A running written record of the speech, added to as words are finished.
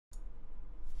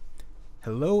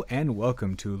Hello and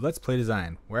welcome to Let's Play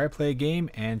Design, where I play a game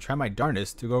and try my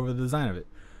darndest to go over the design of it.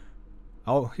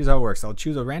 Here's how it works. I'll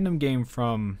choose a random game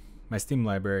from my Steam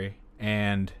library,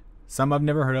 and some I've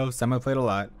never heard of, some I've played a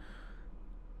lot.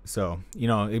 So,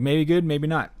 it may be good, maybe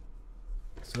not.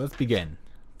 So let's begin.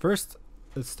 First,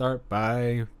 let's start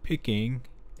by picking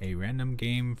a random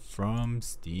game from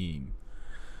Steam.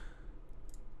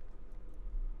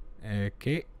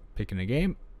 Okay, picking a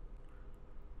game.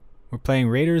 We're playing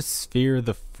Raiders Sphere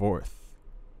the Fourth.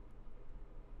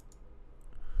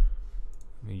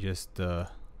 Let me just load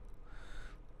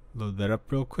that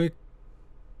up real quick.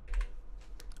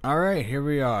 Alright, here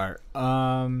we are.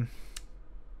 I've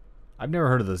never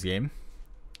heard of this game,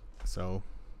 so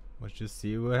let's just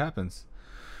see what happens.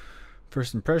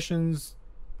 First impressions,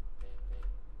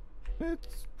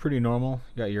 it's pretty normal.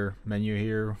 You got your menu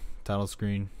here, title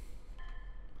screen.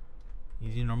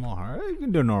 Easy, normal, hard. You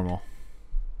can do normal.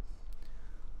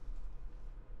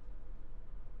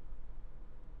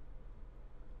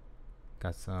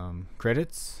 Got some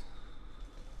credits.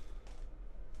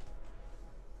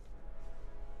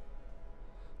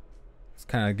 This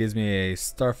kind of gives me a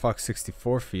Star Fox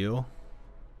 64 feel.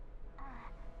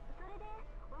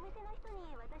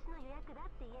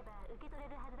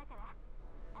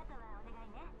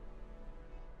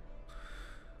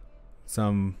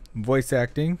 Some voice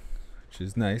acting, which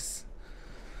is nice.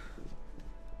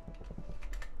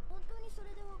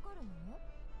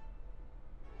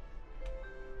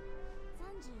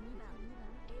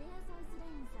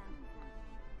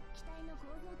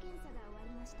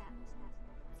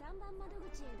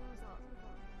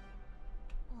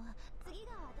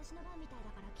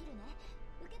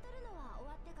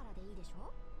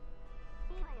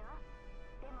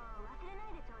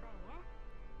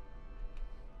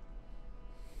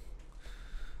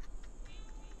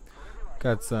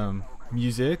 Got some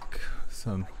music.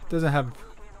 Doesn't have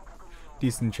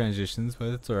decent transitions, but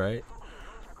it's alright.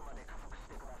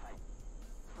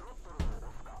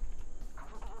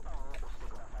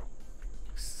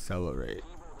 Accelerate.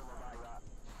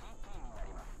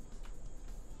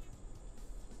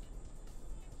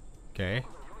 Okay.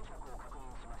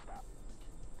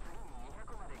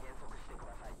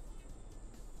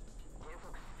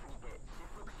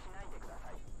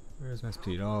 Where's my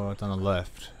speed? Oh, it's on the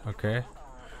left. Okay.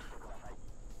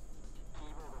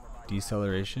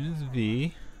 Deceleration is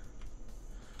V.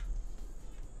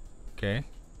 Okay.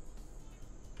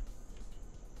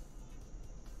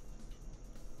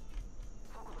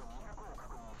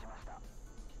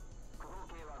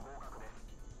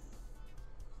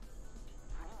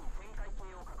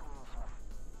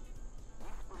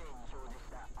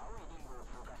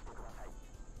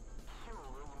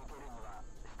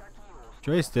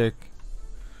 Joystick.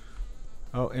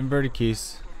 Oh, inverted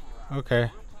keys.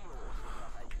 Okay.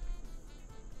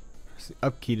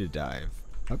 Up key to dive.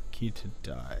 Up key to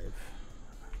dive.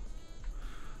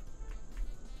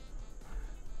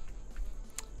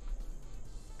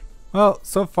 Well,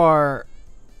 so far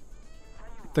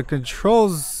the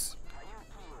controls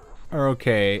are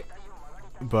okay,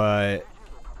 but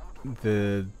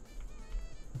the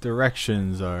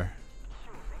directions are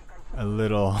a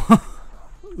little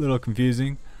little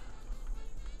confusing.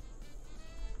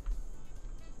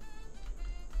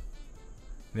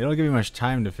 They don't give me much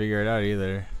time to figure it out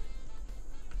either.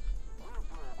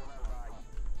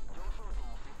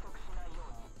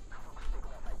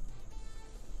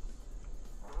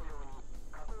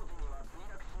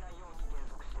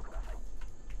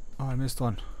 Oh, I missed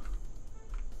one.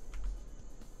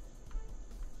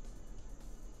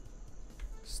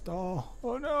 Stall.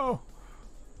 Oh no.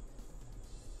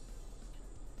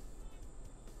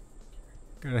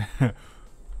 Gotta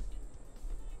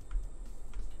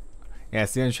yeah,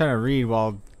 see, I'm trying to read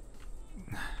while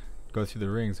go through the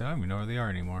rings. I don't even know where they are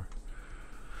anymore.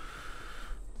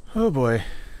 Oh boy.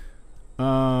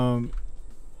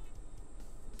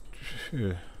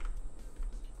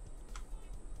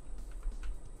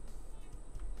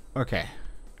 Okay.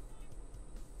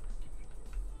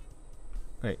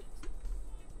 Wait.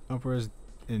 Upwards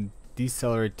and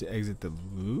decelerate to exit the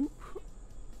loop.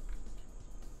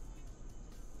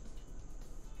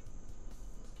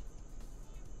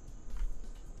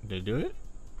 Did I do it?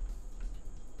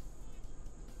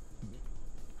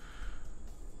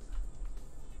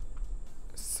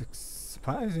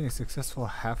 Surprisingly successful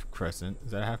half crescent.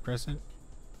 Is that a half crescent?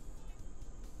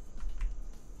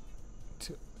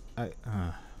 I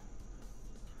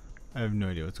have no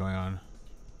idea what's going on.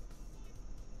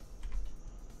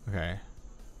 Okay.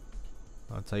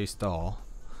 Well, that's how you stall.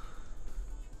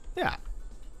 Yeah.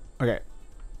 Okay.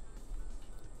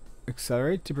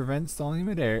 Accelerate to prevent stalling in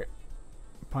midair.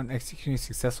 Upon executing a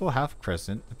successful half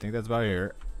crescent, I think that's about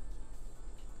here.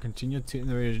 Continue to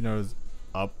the range nose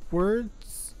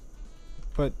upwards,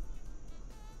 but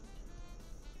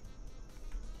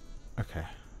okay.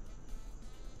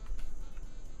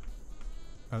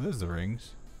 Oh, there's the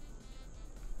rings.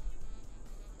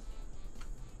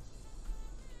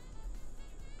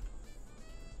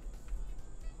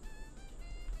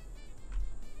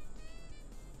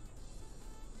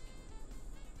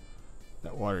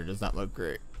 That water does not look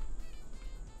great.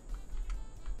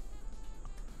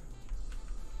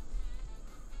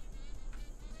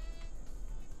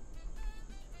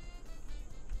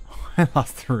 I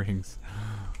lost the rings.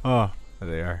 Oh, there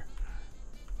they are.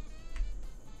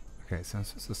 Okay, so I'm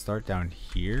supposed to start down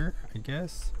here, I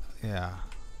guess? Yeah.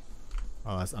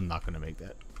 Oh, I'm not going to make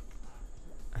that.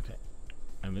 Okay.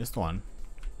 I missed one.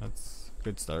 That's a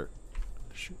good start.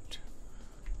 Shoot.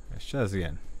 Let's try this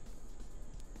again.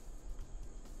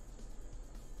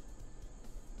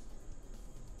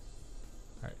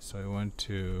 Alright, so I want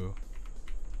to...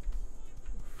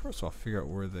 First of all, figure out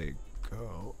where they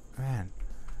go. Man.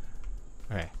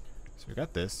 Okay, so we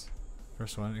got this.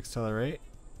 First one, accelerate,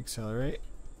 accelerate.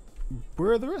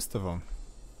 Where are the rest of them?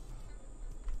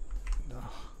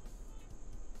 Oh,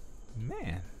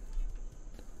 man.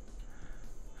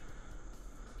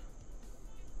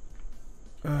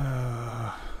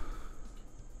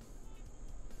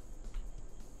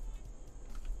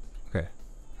 Okay.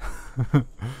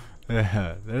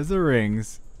 Yeah, there's the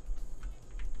rings.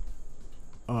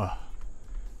 Oh.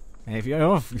 And if you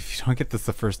don't get this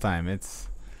the first time, it's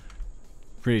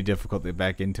pretty difficult to get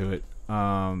back into it.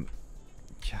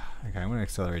 Yeah, okay, I'm gonna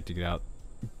accelerate to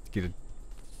get a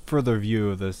further view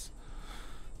of this.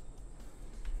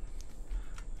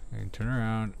 And turn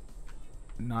around,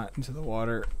 not into the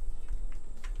water.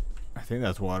 I think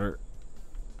that's water.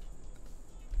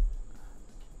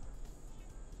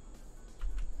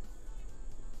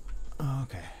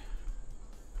 Okay.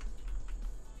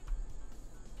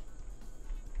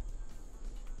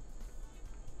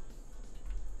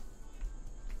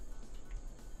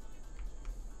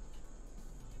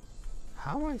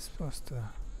 How am I supposed to...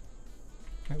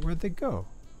 Wait, where'd they go?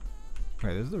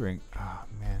 Right, there's the ring. Oh,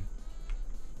 man.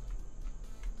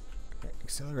 Okay,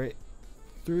 accelerate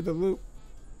through the loop.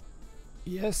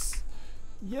 Yes.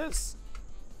 Yes.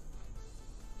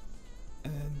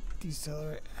 And then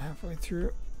decelerate halfway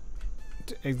through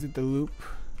to exit the loop.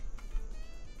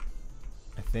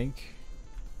 I think.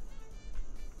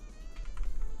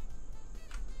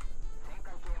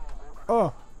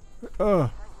 Oh. Oh.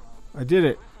 I did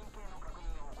it.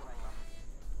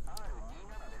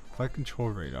 Flight control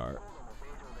radar.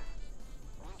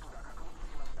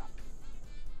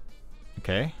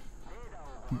 Okay.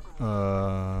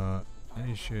 I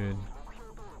should.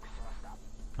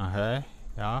 Okay.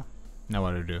 Yeah. Now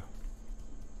what to do?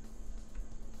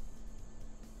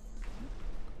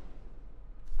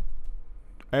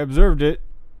 I observed it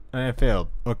and I failed.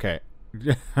 Okay.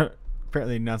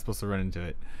 Apparently not supposed to run into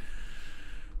it.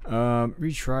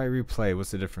 Retry, replay.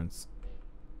 What's the difference?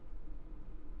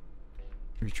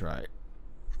 Retry.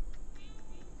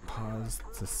 Pause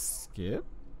to skip?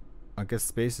 I guess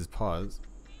space is pause.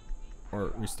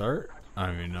 Or restart? I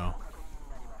don't even know.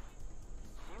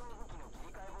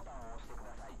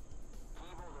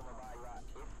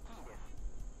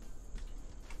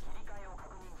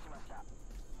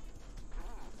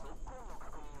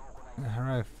 How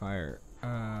do I fire?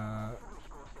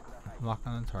 Lock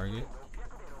on the target.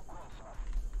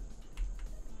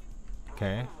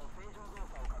 Okay.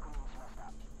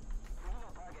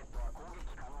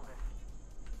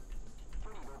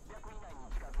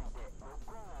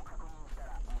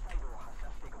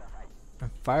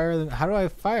 Fire them. How do I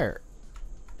fire?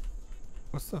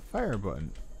 What's the fire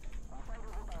button?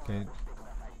 Okay.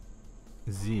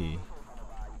 Z.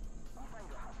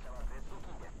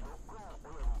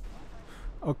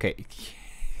 Okay.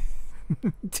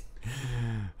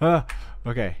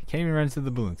 Okay. Can't even run into the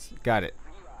balloons. Got it.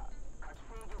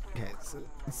 Okay. So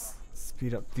let's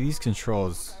speed up these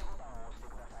controls.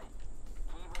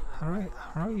 How do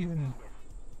I even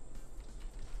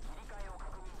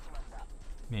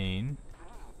main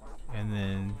and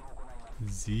then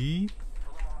Z?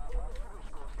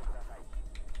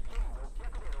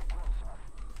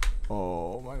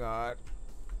 Oh my god.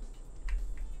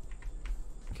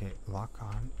 Okay, lock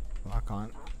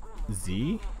on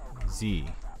Z.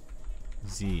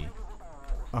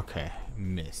 Okay,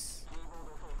 miss.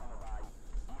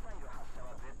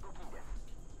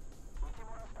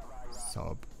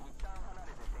 Sub.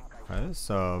 Okay,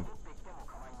 sub.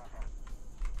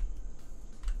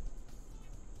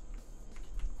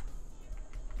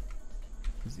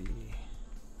 Z.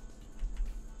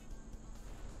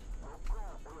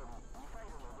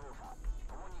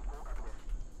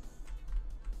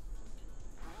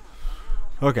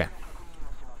 Okay.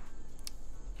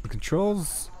 The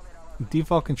controls,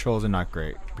 default controls are not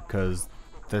great because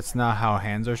that's not how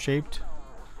hands are shaped.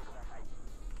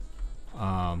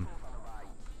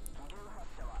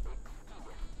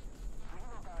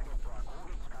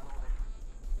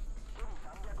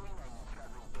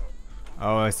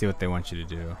 Oh, I see what they want you to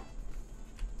do.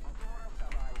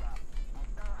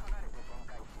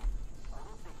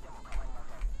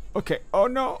 Okay. Oh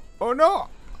no. Oh no.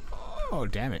 Oh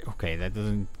damn it. Okay, that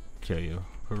doesn't kill you.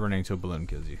 But running into a balloon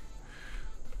kills you.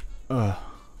 Ugh.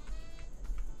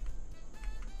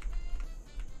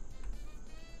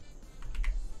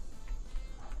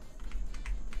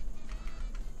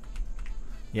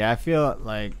 Yeah, I feel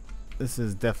like this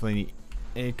is definitely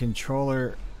a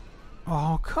controller.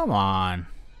 Oh, come on.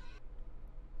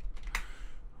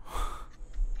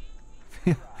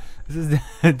 This is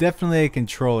definitely a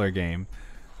controller game.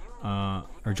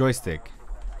 Or joystick.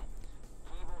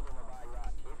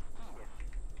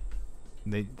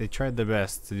 They tried their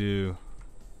best to do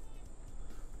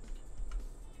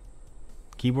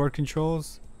keyboard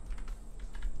controls.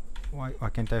 Why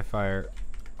can't I fire?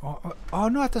 Oh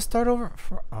no, I have to start over.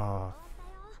 Oh.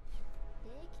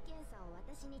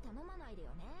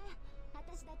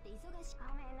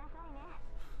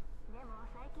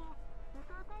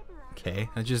 Okay,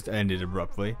 that just ended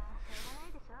abruptly.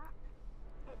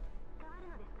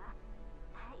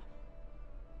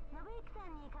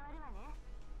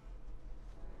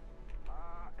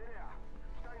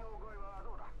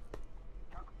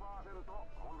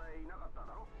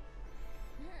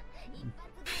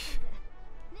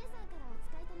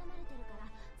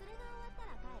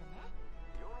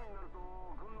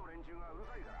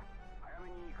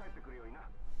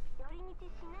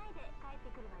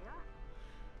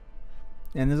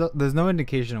 And there's no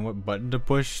indication on what button to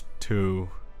push to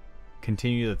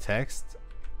continue the text.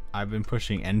 I've been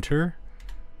pushing enter,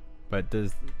 but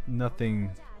there's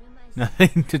nothing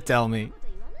to tell me.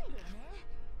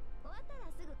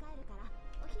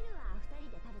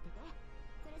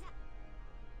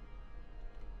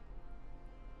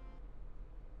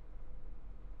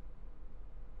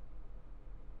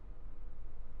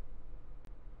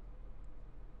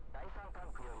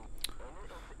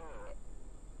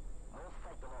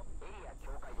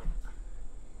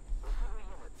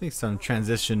 I think some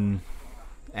transition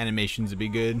animations would be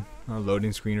good, or a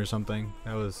loading screen or something.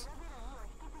 That was.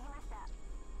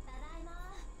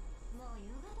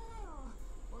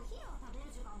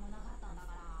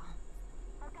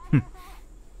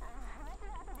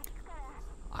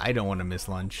 I don't want to miss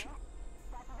lunch.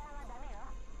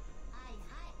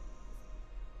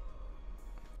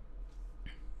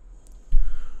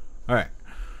 Alright.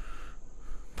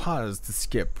 Pause to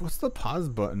skip. What's the pause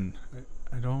button?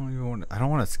 I don't even want. I don't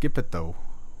want to skip it though.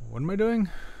 What am I doing?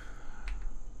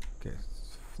 Okay,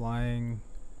 it's flying.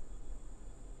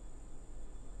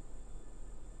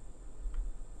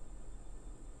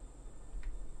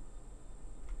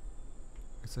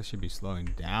 I guess I should be slowing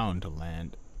down to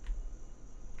land.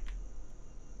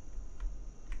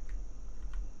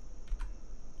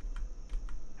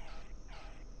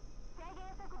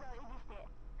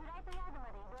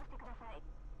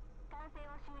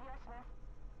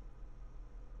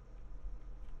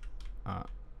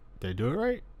 Did I do it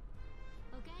right?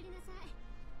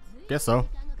 Guess so.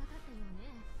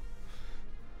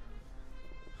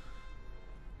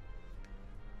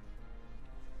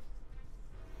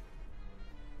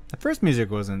 The first music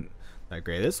wasn't that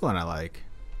great. This one I like.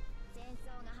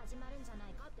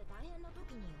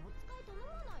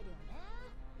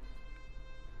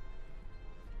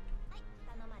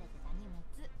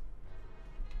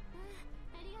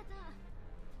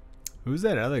 Who's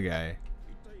that other guy?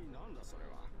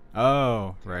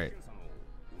 Oh, right.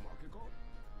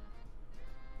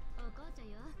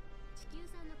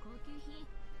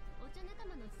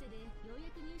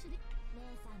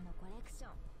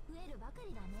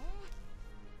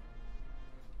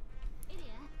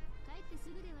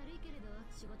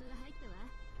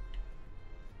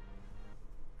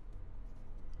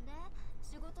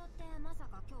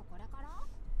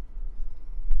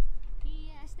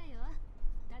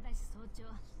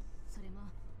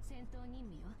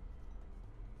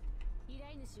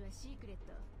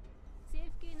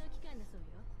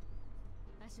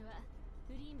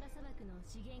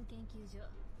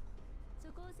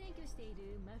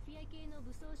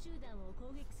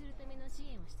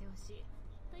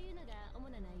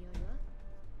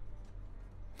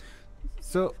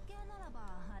 So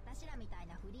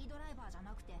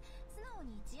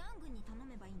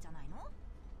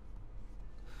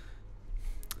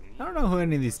I don't know who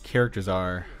any of these characters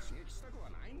are.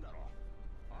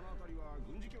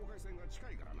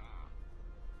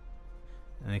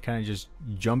 and they kind of just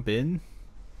jump in.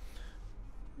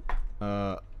 そ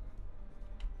う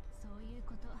いう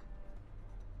こと。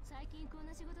最近こん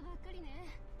な仕事ばっかり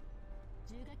ね。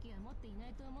重火器は持っていな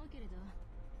いと思うけれど、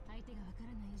相手がわか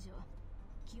らない以上、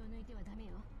気を抜いてはダメ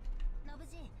よ。ノブ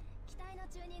ジ、機体の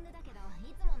チューニングだけど、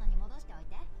いつものに戻してお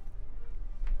いて。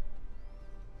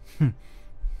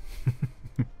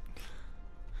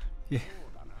いや。そ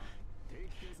うだな。定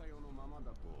期検査用のまま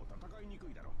だと戦いにく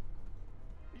いだろ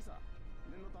う。リサ、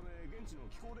念のため現地の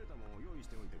気候データも用意し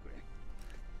ておいてくれ。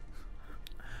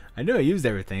I knew I used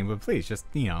everything, but please just,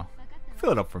 you know,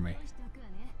 fill it up for me.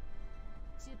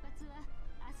 出発は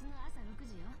明日の朝6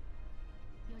時よ。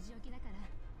4時起きだから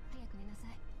早く寝なさ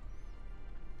い。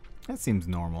 That seems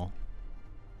normal.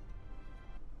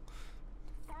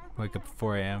 Wake up at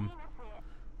 4 a.m.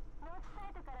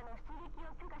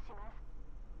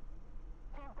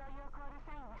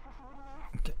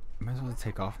 Okay, might as well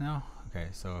take off now. Okay,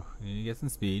 so you need to get some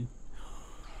speed.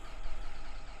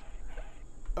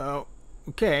 Oh,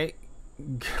 okay.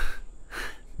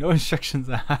 No instructions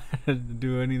on how to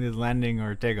do any of this landing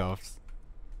or takeoffs.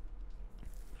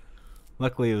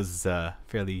 Luckily, it was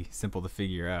fairly simple to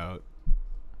figure out.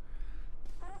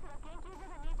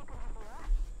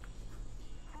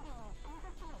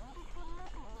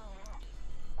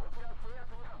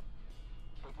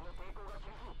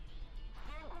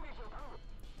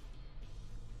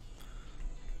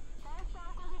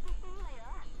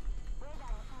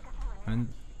 And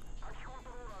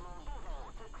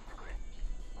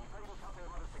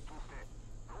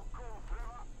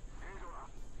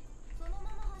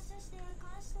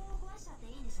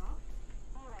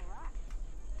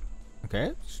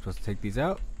okay, supposed to take these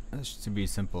out. That should be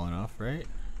simple enough, right?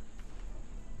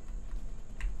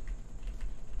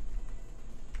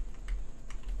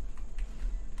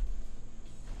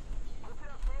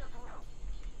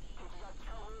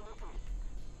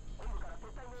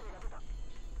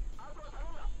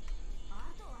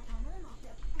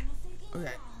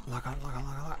 Okay, lock on, lock on,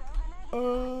 lock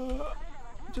on, lock.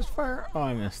 Just fire. Oh,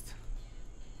 I missed.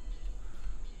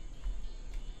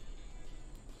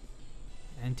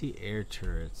 Anti-air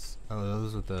turrets. Oh,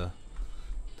 those with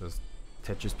those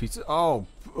Tetris pieces. Oh,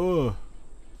 ugh.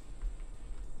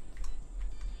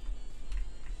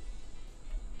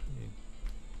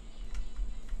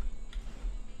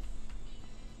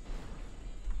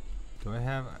 Do I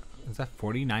have? Is that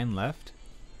 49 left?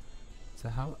 Is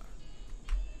that how?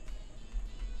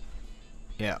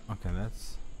 Yeah. Okay,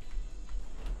 that's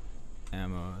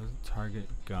ammo. Target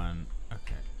gun.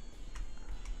 Okay.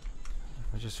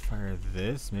 If I just fire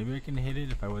this, maybe I can hit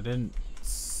it if I wouldn't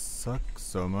suck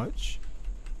so much.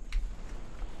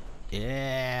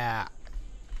 Yeah.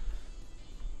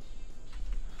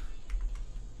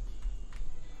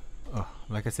 Oh,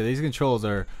 like I said, these controls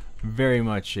are very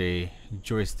much a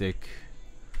joystick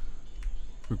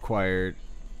required.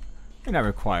 Not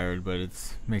required, but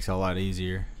it makes it a lot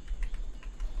easier.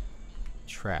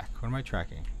 Track. What am I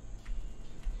tracking?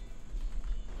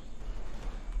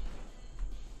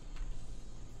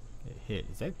 It hit.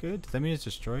 Is that good? Does that mean it's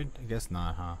destroyed? I guess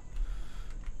not, huh?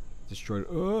 Destroyed.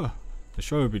 Ugh!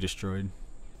 Destroyed would be destroyed.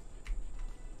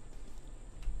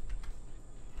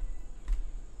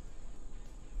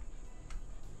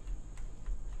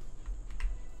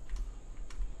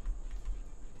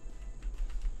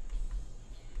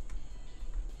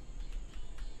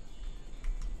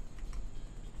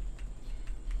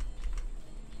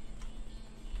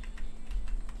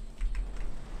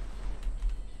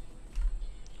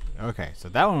 Okay, so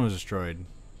that one was destroyed.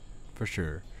 For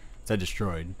sure. It said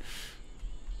destroyed.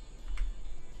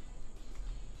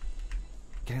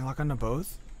 Can I lock onto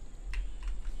both?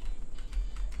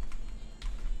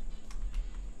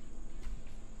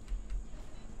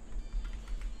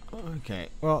 Okay,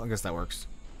 well, I guess that works.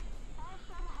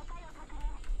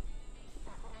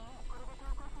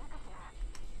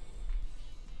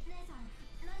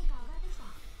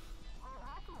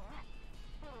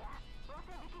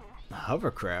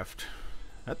 Hovercraft.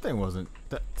 That thing wasn't.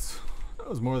 That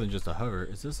was more than just a hover.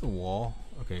 Is this a wall?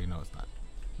 Okay, no, it's not.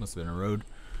 Must have been a road.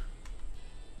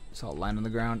 Saw a line on the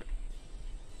ground.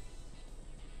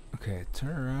 Okay,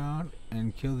 turn around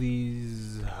and kill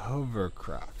these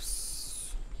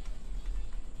hovercrafts.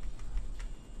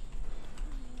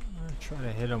 I'm gonna try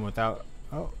to hit them without.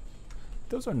 Oh,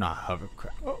 those are not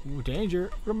hovercraft. Oh,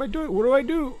 danger! What am I doing? What do I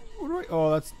do? What do I?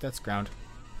 Oh, that's ground.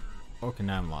 Okay,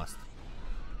 now I'm lost.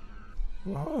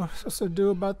 What am I supposed to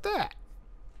do about that?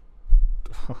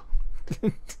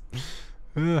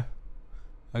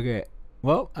 Okay.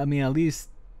 Well, I mean, at least.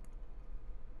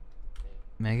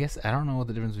 I mean, I guess I don't know what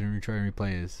the difference between retry and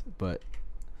replay is, but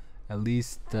at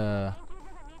least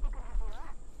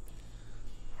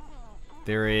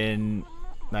they're in,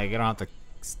 like, I don't have to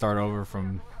start over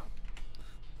from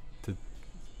the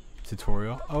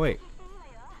tutorial. Oh wait,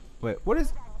 what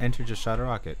is enter just shot a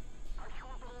rocket?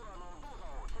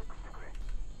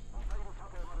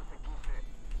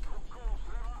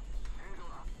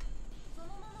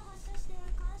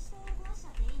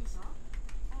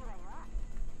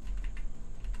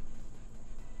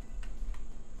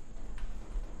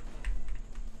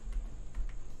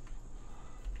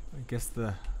 I guess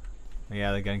the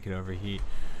gun could overheat.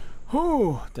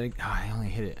 Oh, I only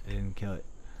hit it. I didn't kill it.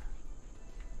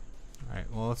 Alright,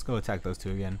 well, let's go attack those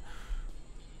two again.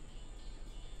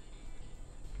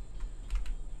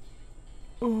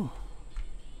 Oh.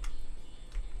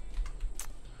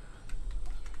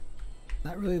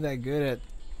 Not really that good at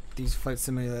these flight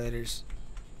simulators.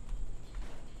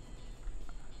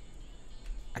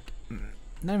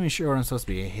 Not even sure what I'm supposed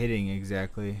to be hitting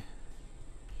exactly.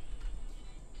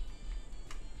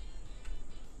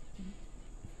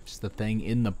 Just the thing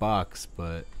in the box,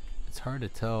 but it's hard to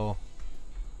tell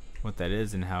what that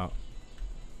is and how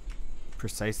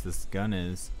precise this gun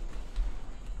is.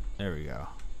 There we go.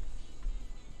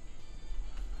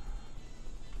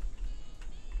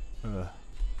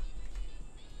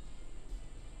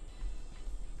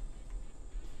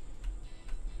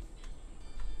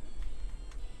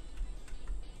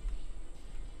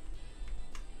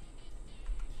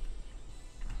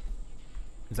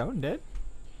 Is that one dead?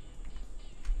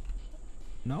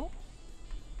 No?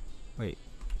 Wait.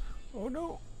 Oh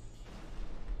no.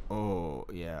 Oh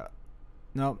yeah.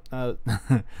 No.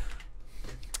 Okay,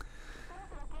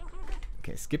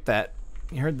 skip that.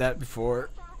 You heard that before.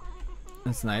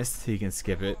 That's nice. You can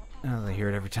skip it. I hear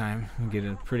it every time. I'm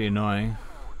getting pretty annoying.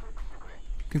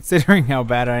 Considering how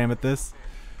bad I am at this.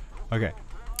 Okay.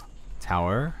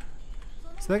 Tower.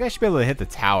 So that guy should be able to hit the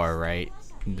tower, right?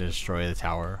 And destroy the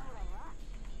tower.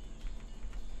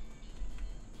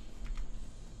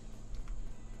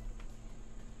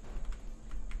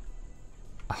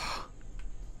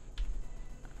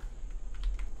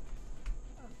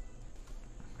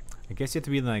 I guess you have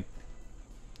to be in like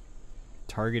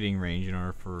targeting range in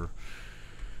order for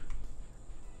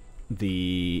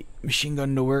the machine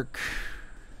gun to work.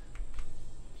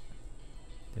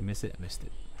 Did I miss it? I missed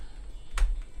it.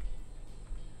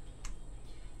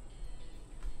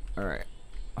 Alright.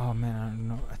 Oh man, I don't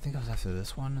know. I think I was after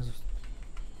this one.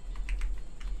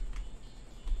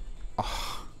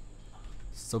 Oh,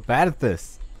 so bad at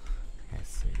this. Okay,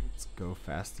 so let's go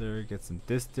faster, get some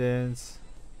distance.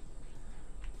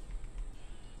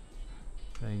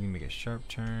 Then you can make a sharp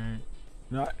turn.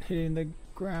 Not hitting the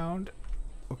ground.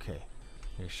 Okay.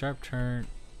 Make a sharp turn.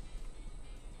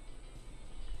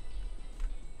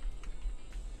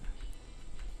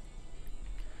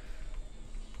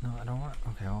 No, I don't want.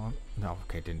 Okay, no,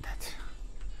 okay, didn't that.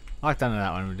 Locked onto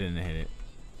that one, but didn't hit it.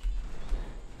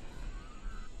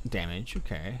 Damage,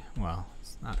 okay. Well,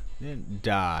 it's not. It didn't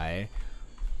die.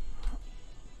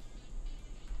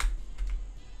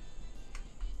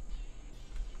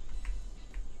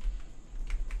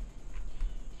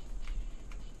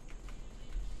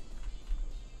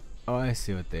 Oh, I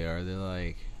see what they are. They're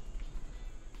like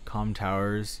comm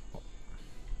towers.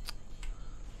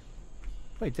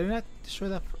 Wait, didn't I destroy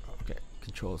that? Okay,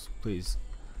 controls, please.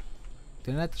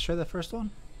 Didn't I destroy that first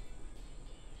one?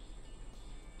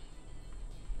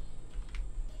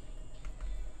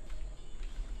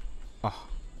 Oh.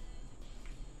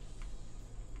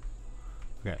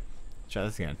 Okay, try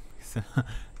this again.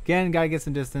 Again, gotta get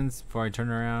some distance before I turn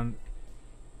around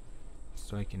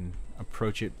so I can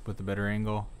approach it with a better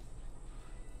angle.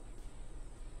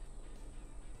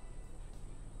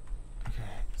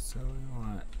 So we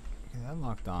want, okay, that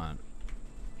locked on.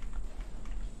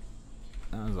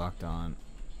 That was locked on.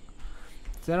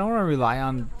 So I don't want to rely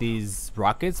on these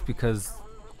rockets because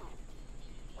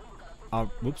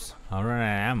I'll run out of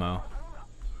ammo.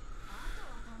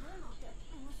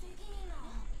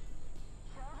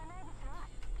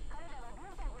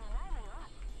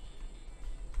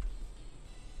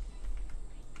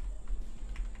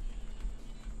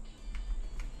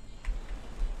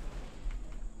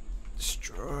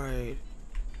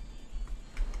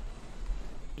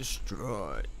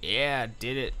 Destroyed. Yeah,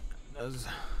 did it.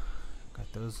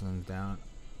 Got those ones down.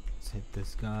 Let's hit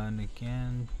this gun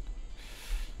again.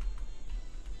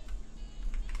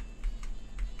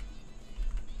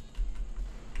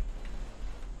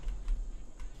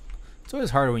 It's always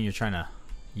harder when you're trying to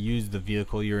use the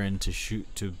vehicle you're in to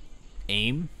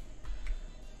aim.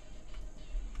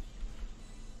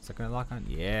 Is that gonna lock on?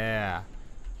 Yeah.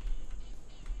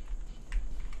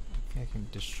 I can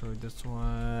destroy this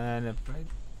one if I...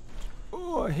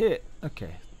 Oh, I hit.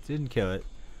 Okay, didn't kill it.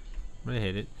 but I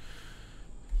hate it.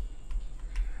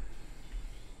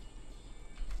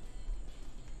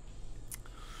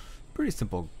 Pretty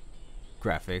simple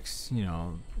graphics, you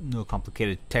know, no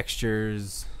complicated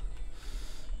textures.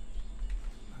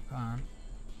 Back on.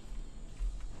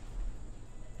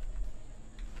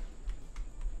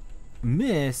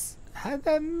 Miss? How'd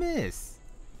that miss?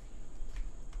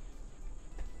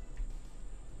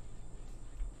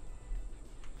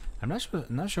 I'm not sure what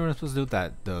I'm supposed to do with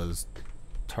that. Those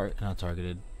not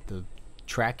targeted, the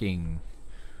tracking,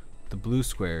 the blue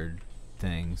squared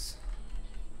things.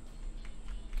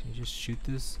 Can you just shoot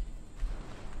this?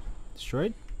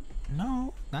 Destroyed?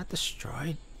 No, not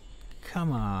destroyed.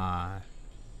 Come on.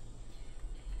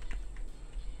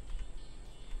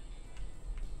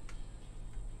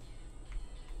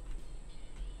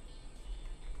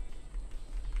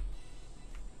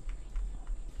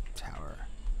 Tower.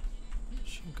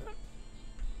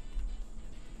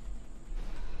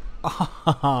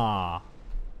 Ah.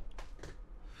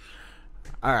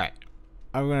 Alright.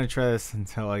 I'm gonna try this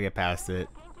until I get past it.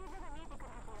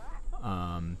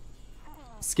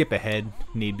 Skip ahead,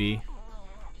 need be.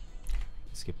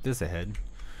 Skip this ahead.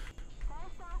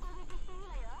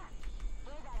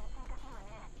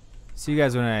 See you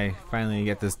guys when I finally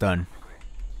get this done.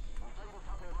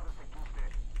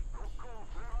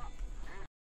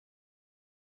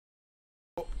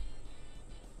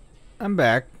 I'm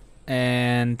back,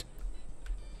 and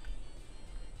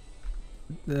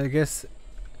I guess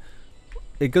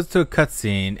it goes to a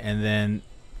cutscene, and then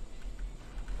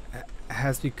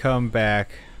has me come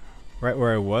back right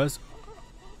where I was.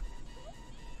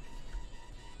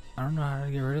 I don't know how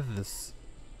to get rid of this.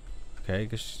 Okay, I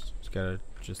guess just gotta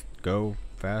just go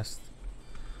fast.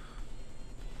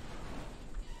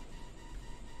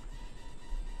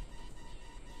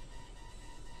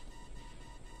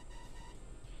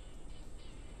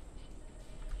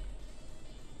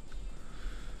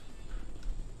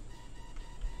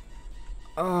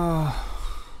 Oh.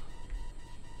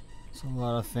 There's a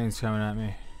lot of things coming at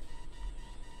me.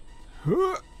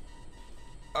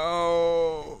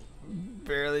 Oh,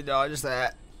 barely dodged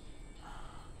that.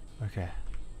 Okay.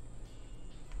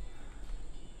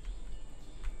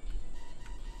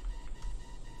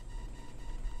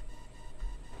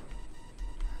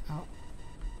 Ow.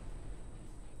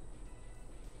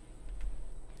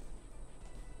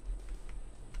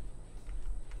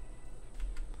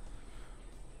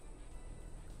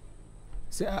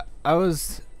 See, I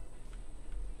was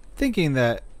thinking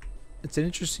that it's an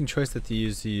interesting choice that they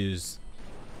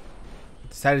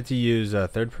decided to use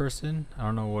third person. I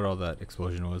don't know what all that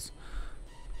explosion was.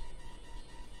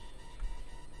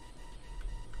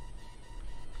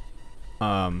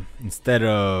 Instead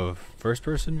of first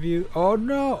person view. Oh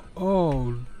no!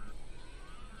 Oh,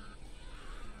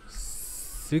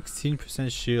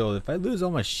 16% shield. If I lose all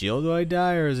my shield, do I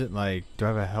die, or is it like, do I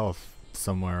have a health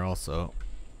somewhere also?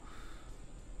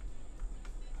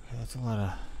 Okay, that's a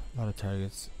lot of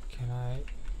targets. Can I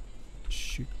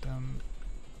shoot them?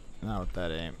 Not with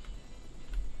that aim.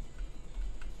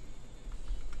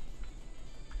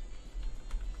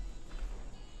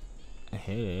 I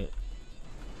hit it.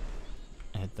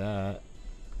 I hit that.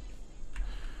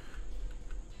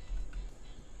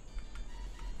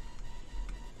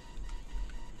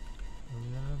 A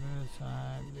little bit of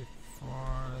time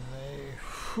before they.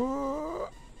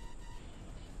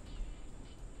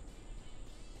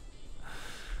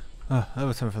 That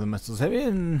was time for the missiles heavy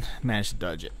and managed to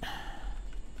dodge it.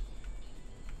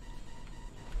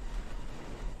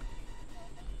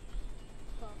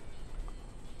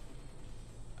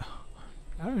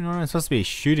 I don't even know what I'm supposed to be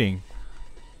shooting.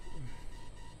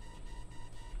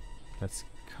 That's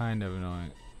kind of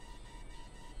annoying.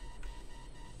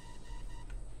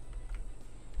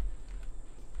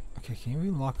 Okay, can we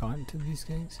lock on to these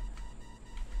things?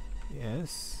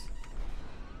 Yes.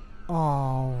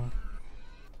 Oh.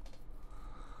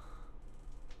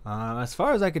 As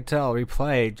far as I could tell,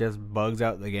 replay just bugs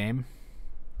out the game.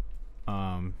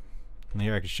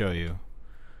 Here I can show you.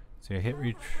 So I hit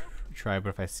retry, but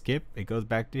if I skip, it goes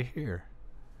back to here.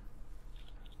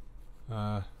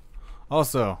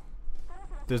 Also,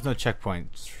 there's no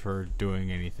checkpoints for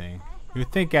doing anything. You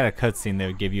would think at a cutscene they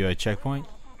would give you a checkpoint.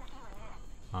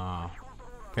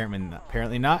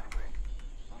 Apparently not.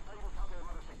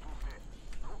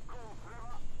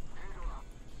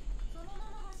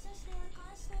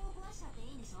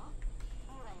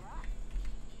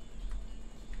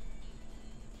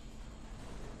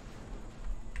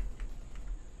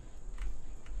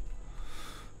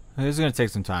 This is going to take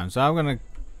some time, so I'm going to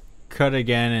cut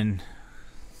again and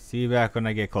see you back when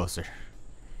I get closer.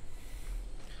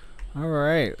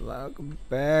 Alright, welcome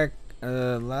back.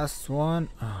 Last one.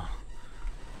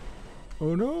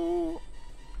 Oh no.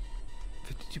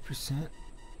 52%.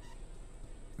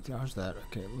 Dodge that.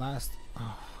 Okay, last.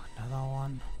 Oh, another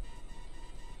one.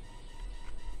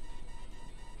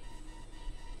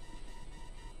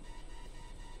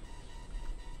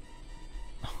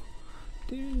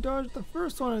 Didn't dodge the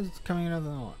first one. It's coming another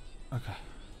one. Okay.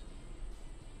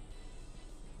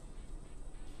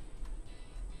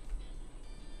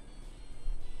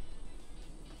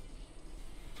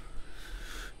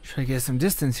 Try to get some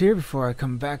distance here before I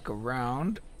come back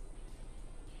around.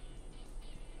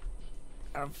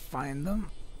 I'll find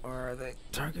them. Where are they?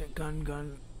 Target,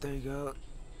 gun. There you go.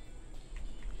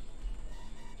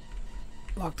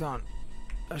 Locked on.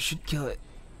 I should kill it.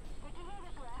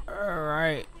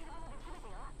 Alright.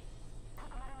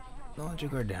 Don't let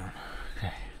your guard down.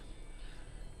 Okay.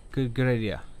 Good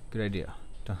idea. Good idea.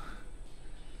 Am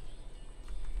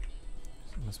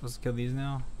I supposed to kill these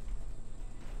now?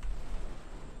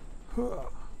 Pull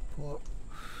up.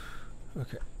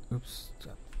 Okay. Oops.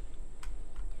 Stop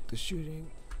the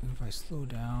shooting. If I slow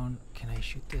down, can I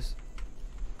shoot this?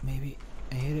 Maybe.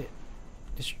 I hit it.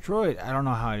 Destroyed. I don't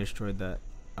know how I destroyed that.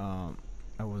 I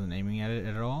wasn't aiming at it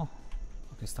at all.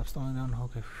 Okay, stop slowing down.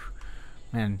 Okay.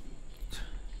 Man.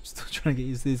 Still trying to get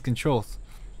used to these controls.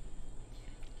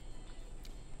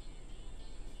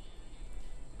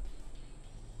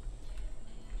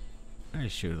 I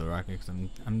shoot the rocket because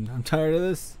I'm tired of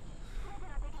this.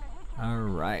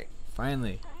 Alright,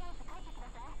 finally.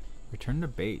 Return to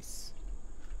base.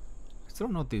 I still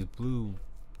don't know what these blue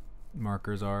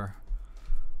markers are.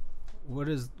 What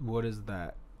is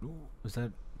that? Ooh, is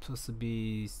that supposed to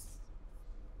be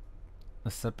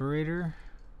a separator?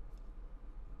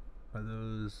 Are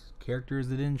those characters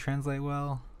that didn't translate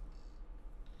well?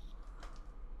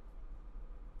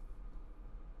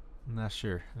 I'm not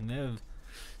sure. And they have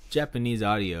Japanese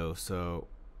audio, so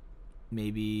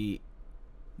maybe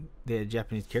they had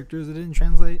Japanese characters that didn't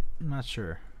translate? I'm not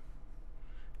sure.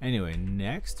 Anyway,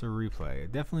 next or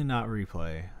replay? Definitely not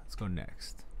replay. Let's go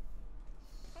next.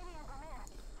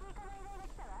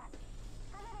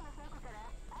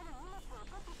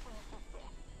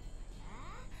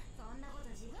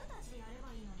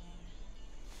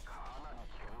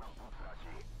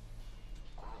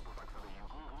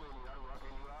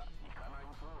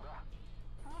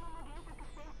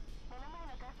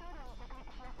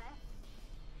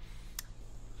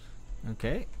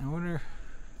 Okay, I wonder if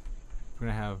we're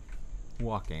gonna have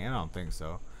walking. I don't think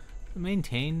so.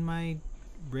 Maintain my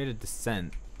rate of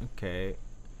descent. Okay.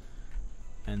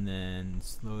 And then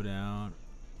slow down.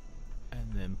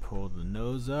 And then pull the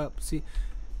nose up. See?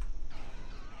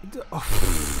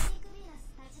 Oh.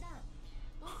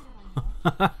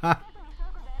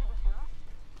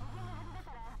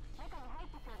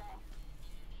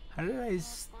 How did I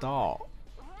stall?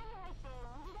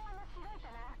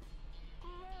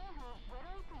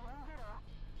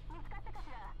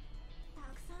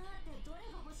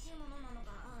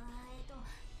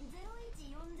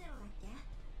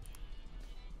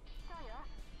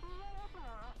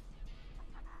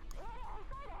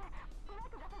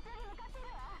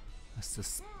 A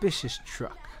suspicious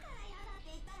truck.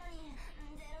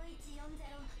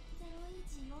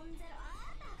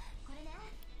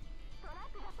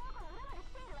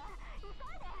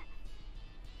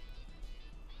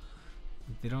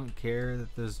 They don't care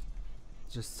that there's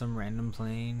just some random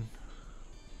plane.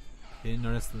 They didn't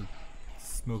notice the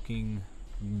smoking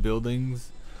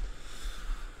buildings.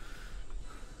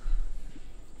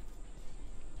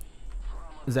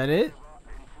 Is that it?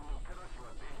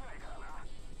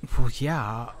 Well,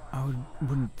 yeah, I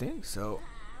wouldn't think so.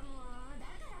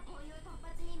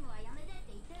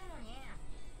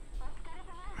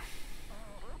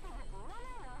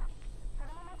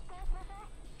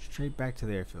 Straight back to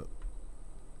the airfield.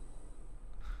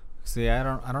 See, I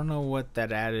don't know what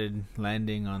that added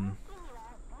landing on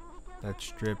that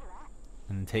strip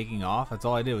and taking off. That's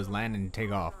all I did was land and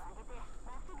take off.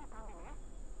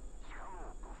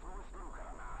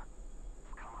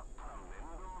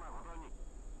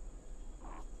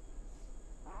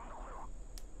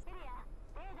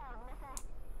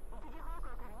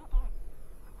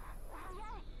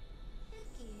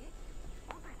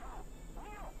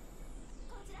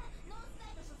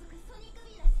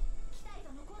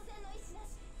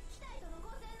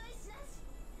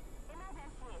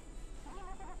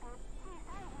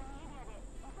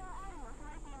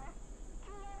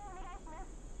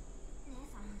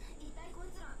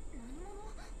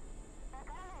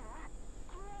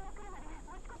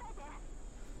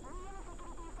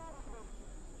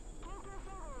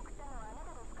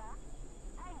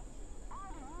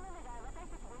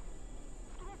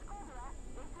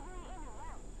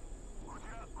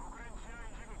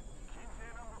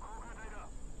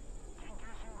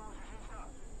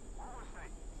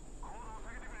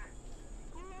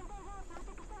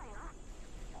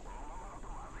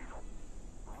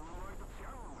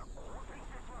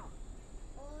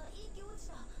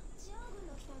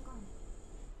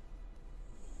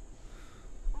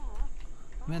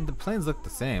 Man, the planes look the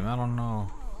same. I don't know.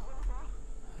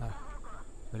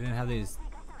 They didn't have these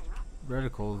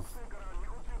reticles.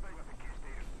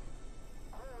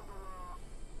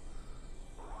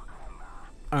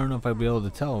 I don't know if I'd be able to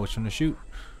tell which one to shoot.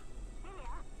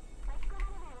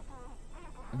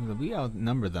 We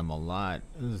outnumbered them a lot.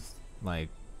 It was like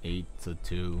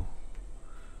 8-2.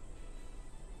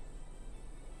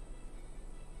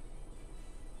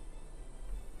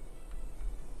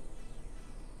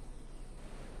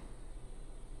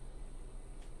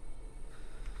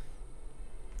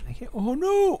 I can't. Oh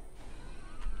no!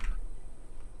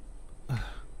 I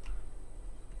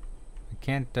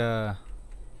can't turn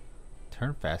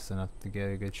fast enough to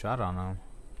get a good shot on them.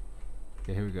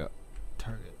 Okay, here we go.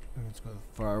 Target. Let's go to the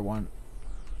far one.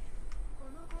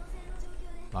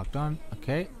 Locked on.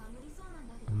 Okay.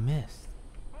 Missed.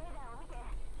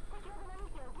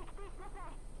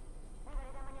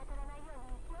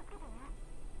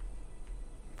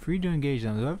 Free to engage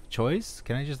them. Do I have a choice?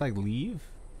 Can I just like leave?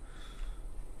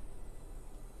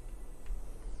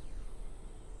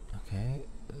 Okay.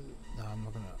 No, I'm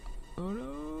not gonna. Oh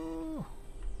no!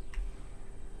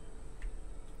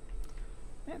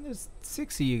 Man, there's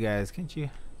 6 of you guys. Can't you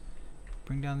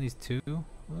bring down these 2? Well,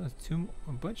 there's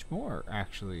a bunch more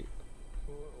actually.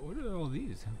 What are all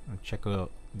these? I'm gonna check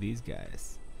out these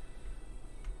guys.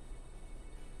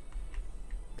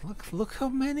 Look how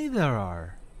many there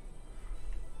are.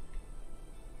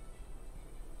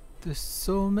 There's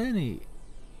so many.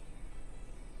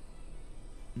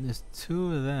 And there's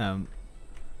 2 of them.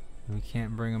 And we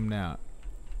can't bring them down.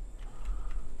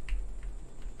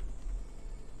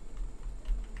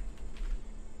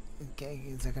 Okay,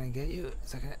 is that gonna get you?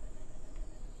 Is that gonna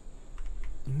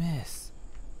miss?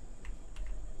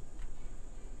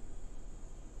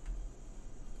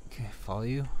 Okay, follow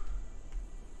you.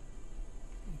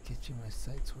 Get you my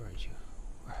sights. Where are you?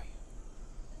 Where are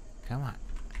you? Come on.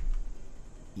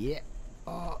 Yeah.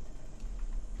 Oh.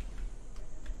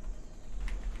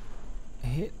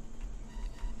 Hit.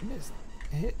 Miss.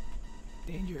 Hit.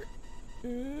 Danger.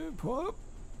 Pull up.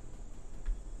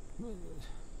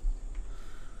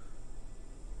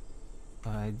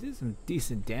 I did some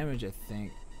decent damage, I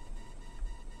think.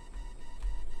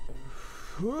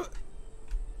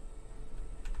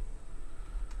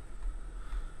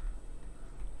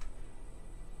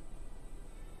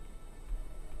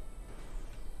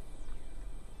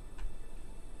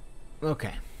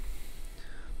 Okay.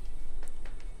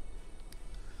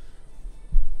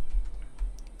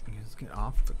 Let's get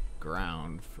off the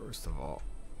ground first of all.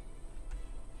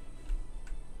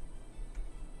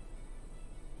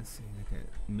 Let's see. Okay,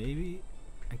 maybe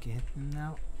I can hit them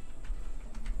now.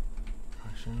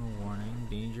 Caution, warning,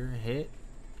 danger, hit.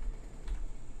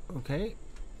 Okay.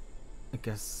 I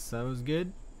guess that was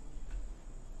good.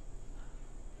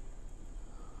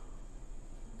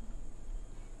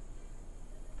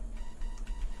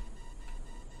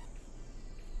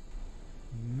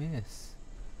 Miss.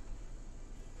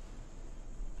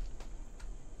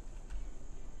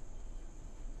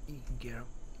 You can get them.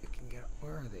 You can get them.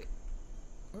 Where are they?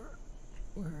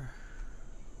 Where?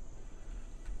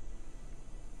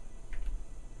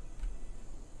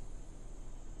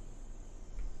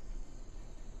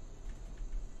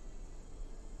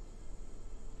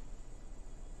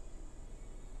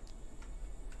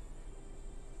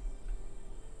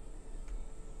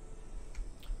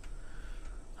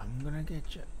 I'm gonna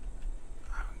get you.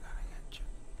 I'm gonna get you.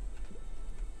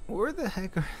 Where the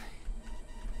heck are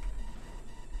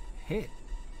they? Hit.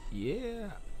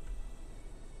 Yeah.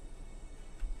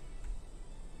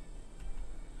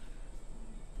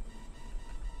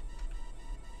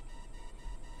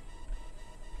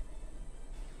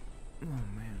 Oh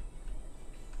man.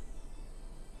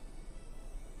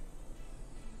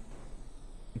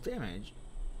 Damage.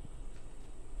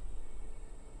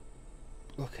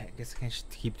 Okay, I guess I can just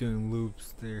keep doing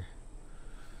loops there.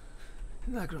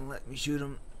 They're not gonna let me shoot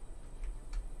him.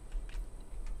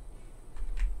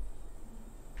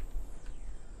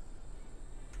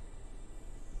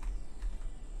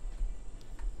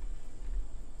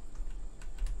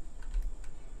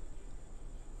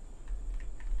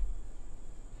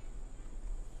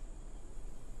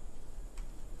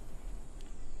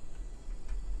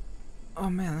 Oh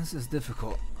man, this is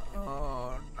difficult.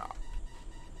 Oh no.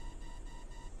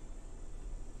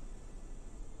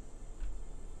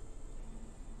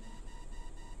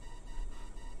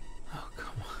 Oh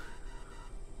come on.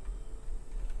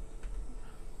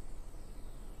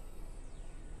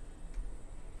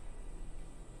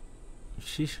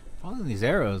 She's following these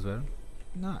arrows, but I'm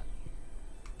not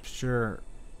sure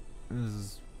this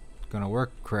is gonna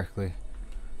work correctly.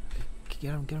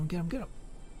 Get him, get him, get him, get him.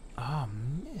 Oh,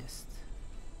 missed.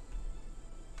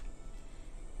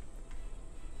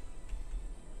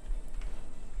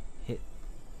 Hit.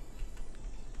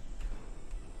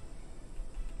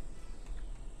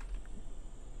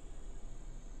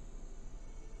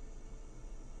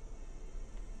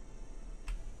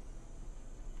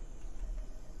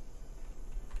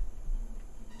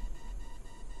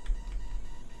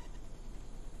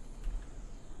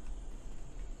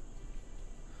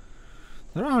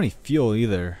 I don't have any fuel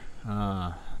either.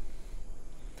 Not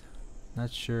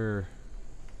sure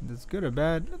if that's good or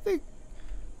bad.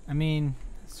 I mean,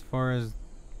 as far as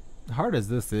hard as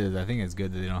this is, I think it's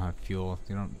good that they don't have fuel.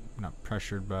 They don't not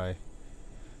pressured by.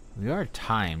 They are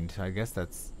timed. I guess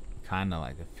that's kind of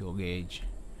like a fuel gauge.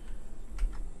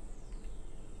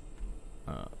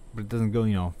 But it doesn't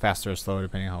go, faster or slower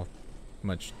depending on how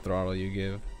much throttle you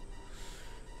give.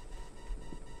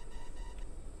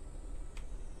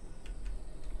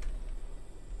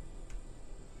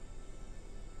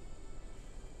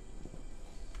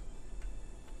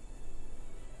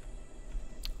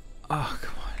 Oh,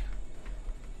 come on.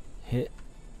 Hit.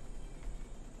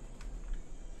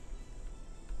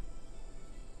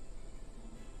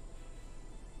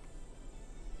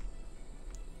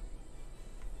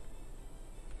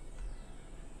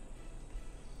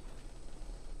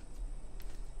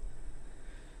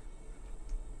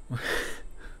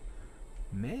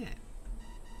 Man.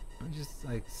 I'm just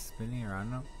like spinning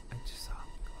around. I just saw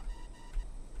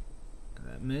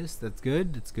that miss. That's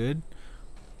good. That's good.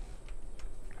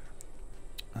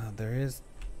 There is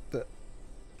the.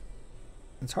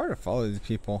 It's hard to follow these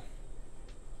people.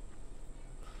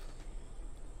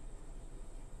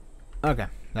 Okay,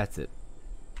 that's it.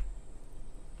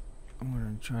 I'm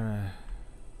gonna try to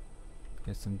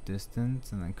get some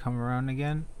distance and then come around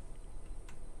again.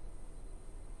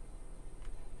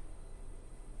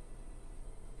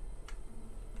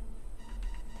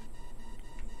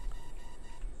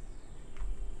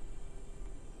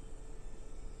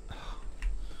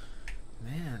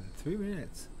 Man, 3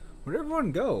 minutes. Where'd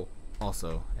everyone go?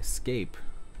 Also, escape.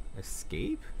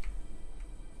 Escape?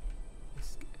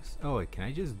 Oh, wait, can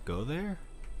I just go there?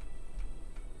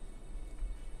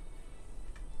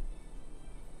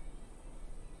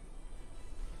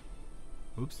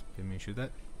 Oops, didn't mean to shoot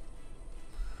that.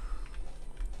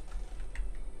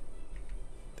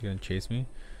 They're gonna chase me?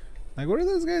 Like, what are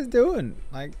those guys doing?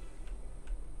 Like,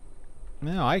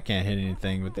 no, I can't hit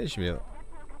anything, but they should be able.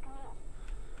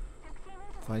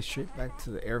 Fly straight back to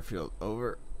the airfield.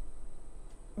 Over.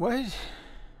 What?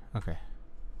 Okay.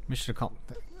 Mission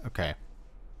accomplished. Okay.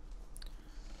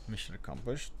 Mission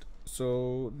accomplished.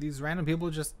 So these random people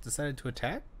just decided to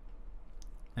attack?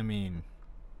 I mean,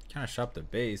 kind of shot their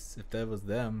base. If that was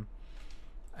them,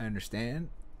 I understand.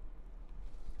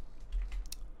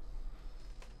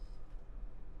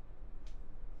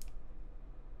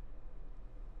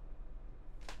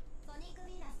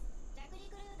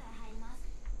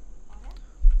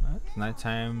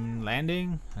 Nighttime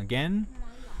landing again.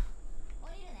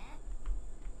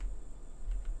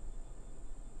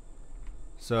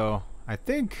 So I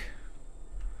think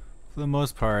for the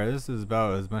most part this is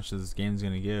about as much as this game's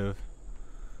gonna give.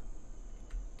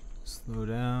 Slow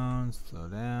down,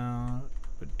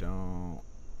 but don't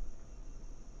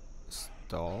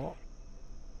stall.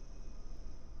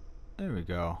 There we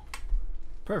go.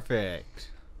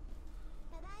 Perfect.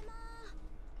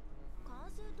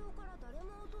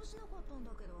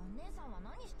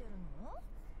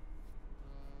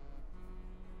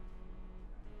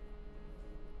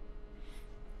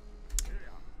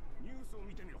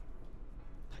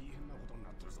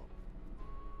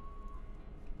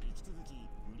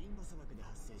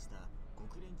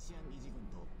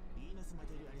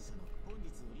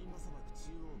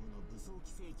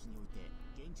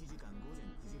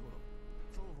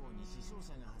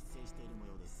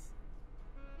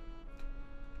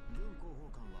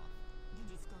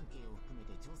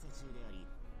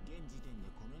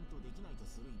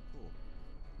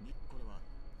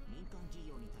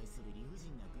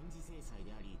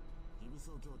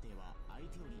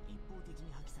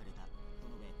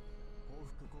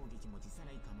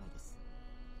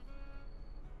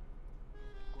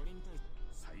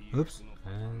 Oops.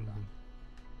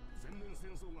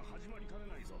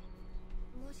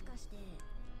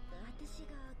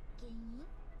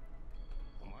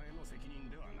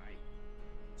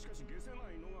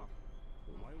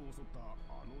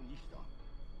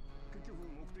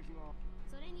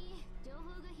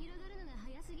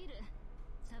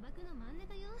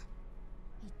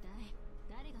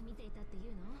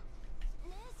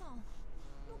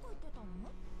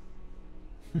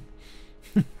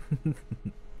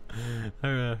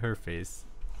 Her face.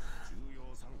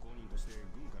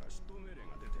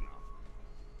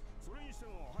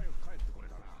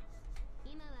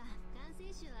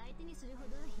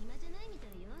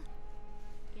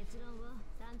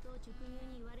 直入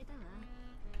に言われたわ。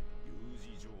有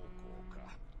事条項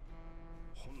か。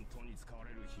本当に使わ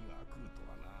れる日が来ると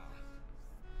はな。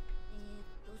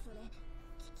それ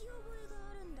聞き覚えが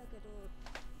あるんだけど。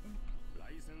ラ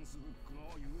イセンスブック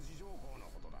の有事条項の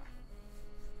ことだ。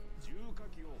重火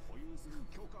器を保有する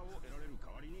許可を得られる代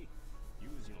わりに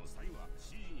有事の際は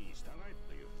指示に従え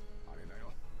というあれだよ。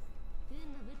軍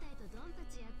の部隊とドンパ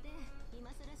チやって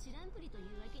今さら知らんぷりとい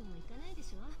うわけにもいかないで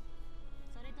しょ。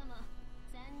それとも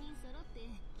3人揃っ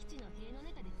て基地の塀の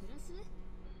中で暮らす？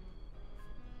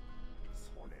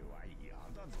それは嫌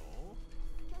だぞ。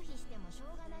拒否してもしょ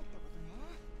うがないってことね。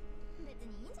別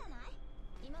にいいんじゃない？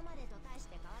今までと大し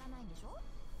て変わらないんでしょ？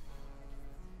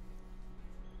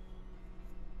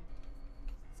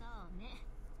そうね。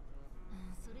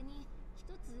それに一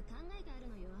つ考えがある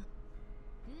のよ。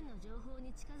軍の情報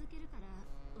に近づけるから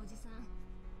おじさん、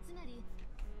つまり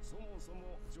そもそ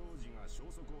もジョージが消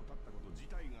息を絶ったこと自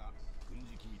体が軍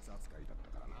事機密扱いだった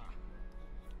からな。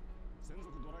専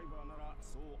属ドライバーなら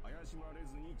そう怪しまれ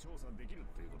ずに調査できる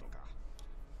っていうことか。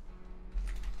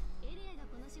エリアが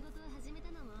この仕事を始め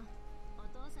たのもお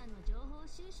父さんの情報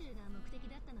収集が目的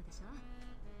だったのでしょ。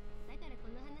だからこ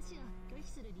の話を拒否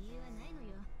する理由はないの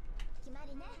よ。決ま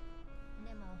りね。で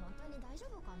も本当に大丈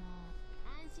夫かな？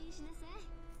安心しなさい。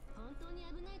本当に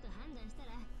危ないと判断した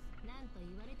ら何と言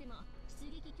われても出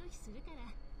撃拒否するから。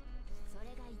そ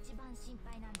れが一番心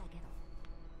配なんだけど。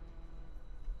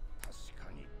確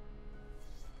かに。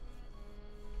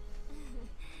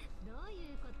どう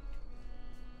いうこと？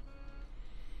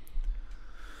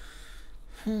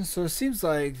 So it seems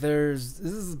like this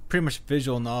is pretty much a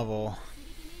visual novel. 出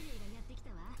撃命令がやってきた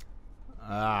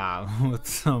わ。With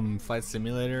some flight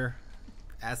simulator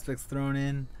aspects thrown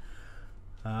in.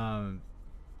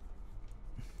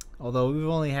 Although we've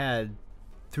only had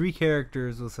 3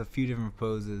 characters with a few different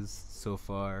poses so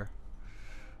far.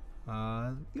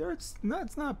 It's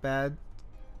not bad.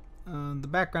 The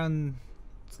background,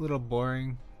 it's a little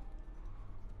boring.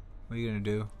 What are you gonna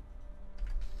do?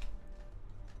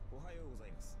 おはようござ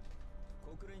います。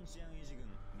国連治安維持軍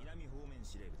南方面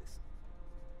司令部です。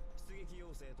出撃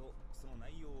要請とその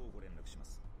内容をご連絡しま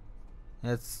す。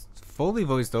 It's fully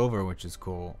voiced over, which is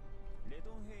cool. レ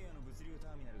トン平野の物流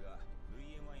ターミナルが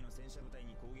VMI の戦車部隊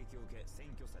に攻撃を受け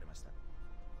占拠されました。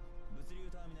物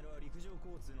流ターミナルは陸上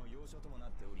交通の要所とも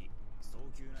なっており、早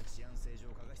急な治安正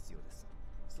常化が必要です。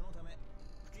そのため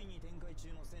付近に展開中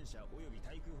の戦車および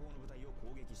対空砲の部隊を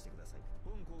攻撃してください。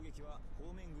本攻撃は方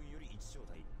面軍より1小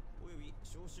隊および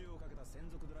招集をかけた専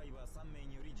属ドライバー3名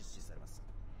により実施されます。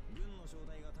軍の小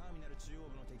隊がターミナル中央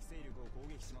部の敵勢力を攻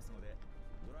撃しますので、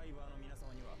ドライバーの皆様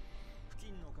には付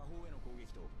近の下方への攻撃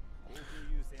と航空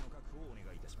優勢の確保をお願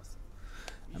いいたします。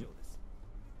以上です。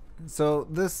 So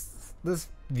this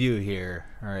view here,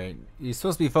 all right, you're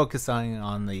supposed to be focusing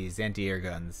on these anti-air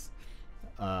guns,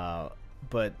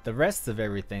 but the rest of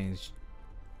everything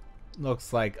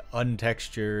looks like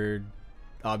untextured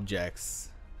objects.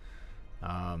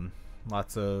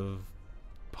 Lots of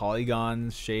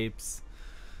polygons, shapes,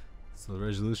 so the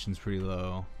resolution's pretty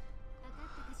low. 分かっ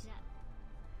たかしら。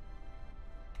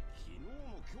昨日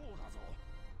の今日だぞ。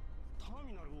ター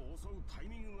ミナルを襲うタイ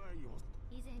ミングがよ。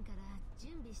以前から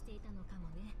準備していたのかも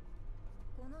ね。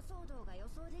この騒動が予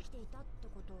想できていたっ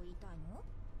てことを言いたいの？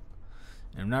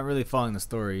 I'm not really following the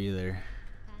story either.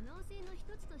 可能性の一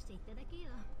つとして言っただけ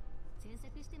よ。詮索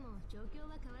しても状況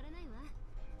は変わらないわ。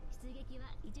出撃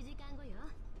は1時間後よ。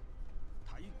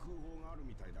対空砲がある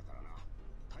みたいだからな。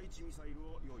対地ミサイル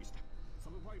を用意した。サ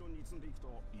ブパイロンに積んでいく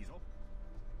といいぞ。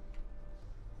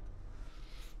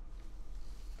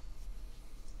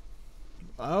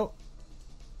Oh.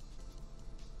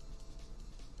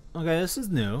 Okay, this is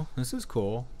new. This is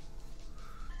cool.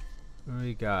 What do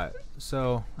we got?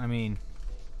 So, I mean,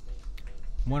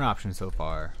 one option so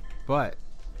far, but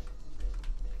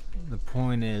the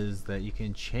point is that you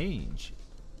can change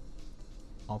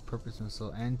all-purpose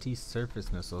missile,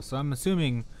 anti-surface missile. So I'm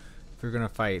assuming if you're gonna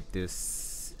fight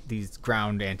these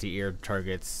ground anti-air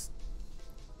targets,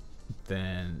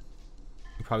 then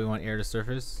you probably want air to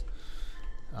surface.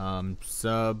 Well,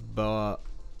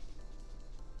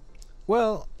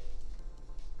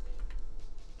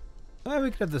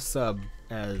 we could have the sub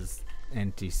as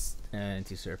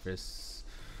anti-surface,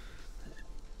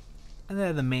 and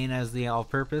then the main as the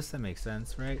all-purpose. That makes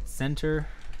sense, right? Center,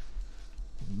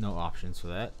 no options for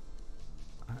that.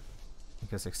 I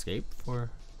guess escape for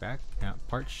back. Yeah,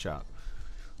 parts shop.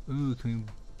 Ooh, can we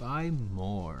buy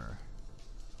more?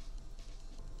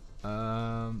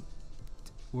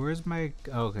 Where's my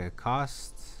okay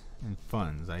costs and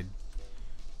funds? I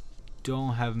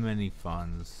don't have many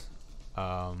funds.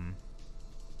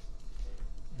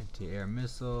 Anti-air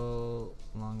missile,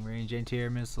 long range anti-air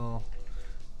missile,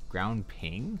 ground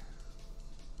ping.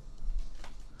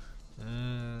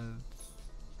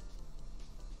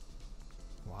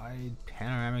 Wide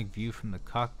panoramic view from the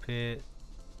cockpit.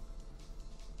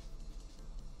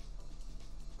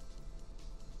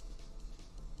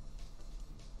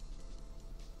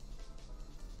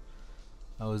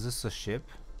 Oh, is this a ship?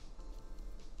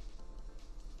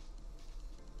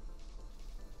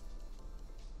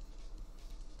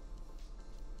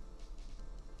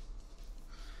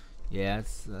 Yeah,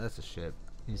 that's a ship.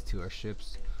 These two are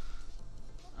ships.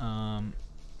 Well,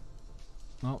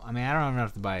 I mean, I don't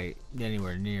have to buy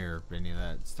anywhere near any of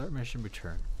that. Start mission,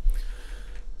 return.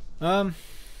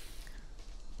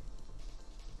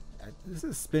 This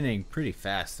is spinning pretty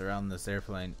fast around this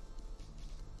airplane.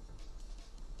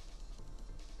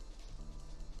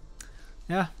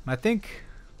 Yeah, I think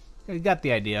I got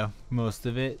the idea. Most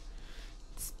of it.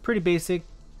 It's pretty basic.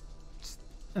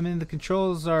 I mean, the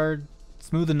controls are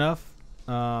smooth enough.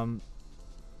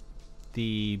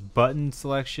 The button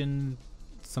selection,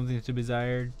 something to be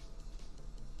desired.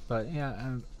 But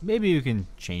yeah, maybe you can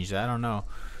change that. I don't know.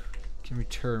 Can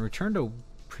return to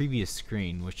previous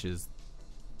screen, which is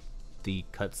the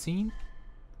cutscene.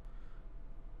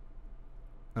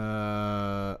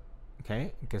 Okay,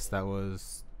 I guess that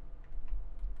was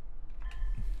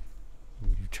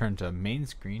return to main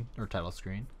screen or title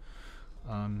screen.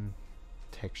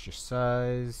 Texture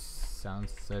size, sound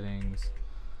settings,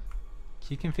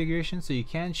 key configuration. So you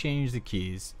can change the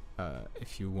keys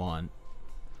if you want.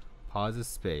 Pause is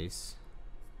space.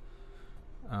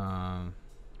 View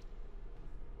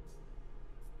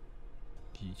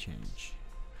change.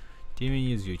 Demon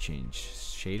use view change.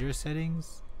 Shader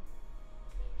settings.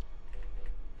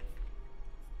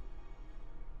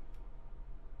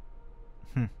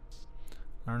 I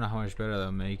don't know how much better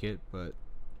they'll make it, but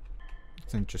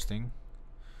it's interesting.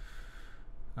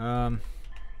 And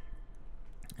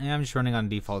I'm just running on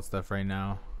default stuff right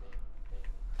now.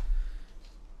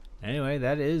 Anyway,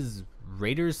 that is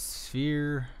Raiders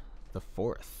Sphere the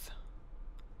 4th.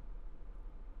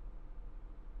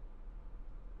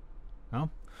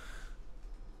 Well,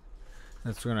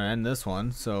 that's gonna end this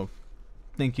one. So,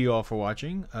 thank you all for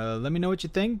watching. Let me know what you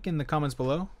think in the comments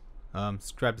below.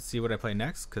 Subscribe to see what I play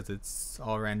next, because it's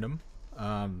all random.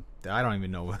 I don't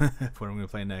even know what I'm gonna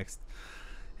play next.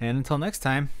 And until next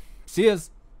time, see yas.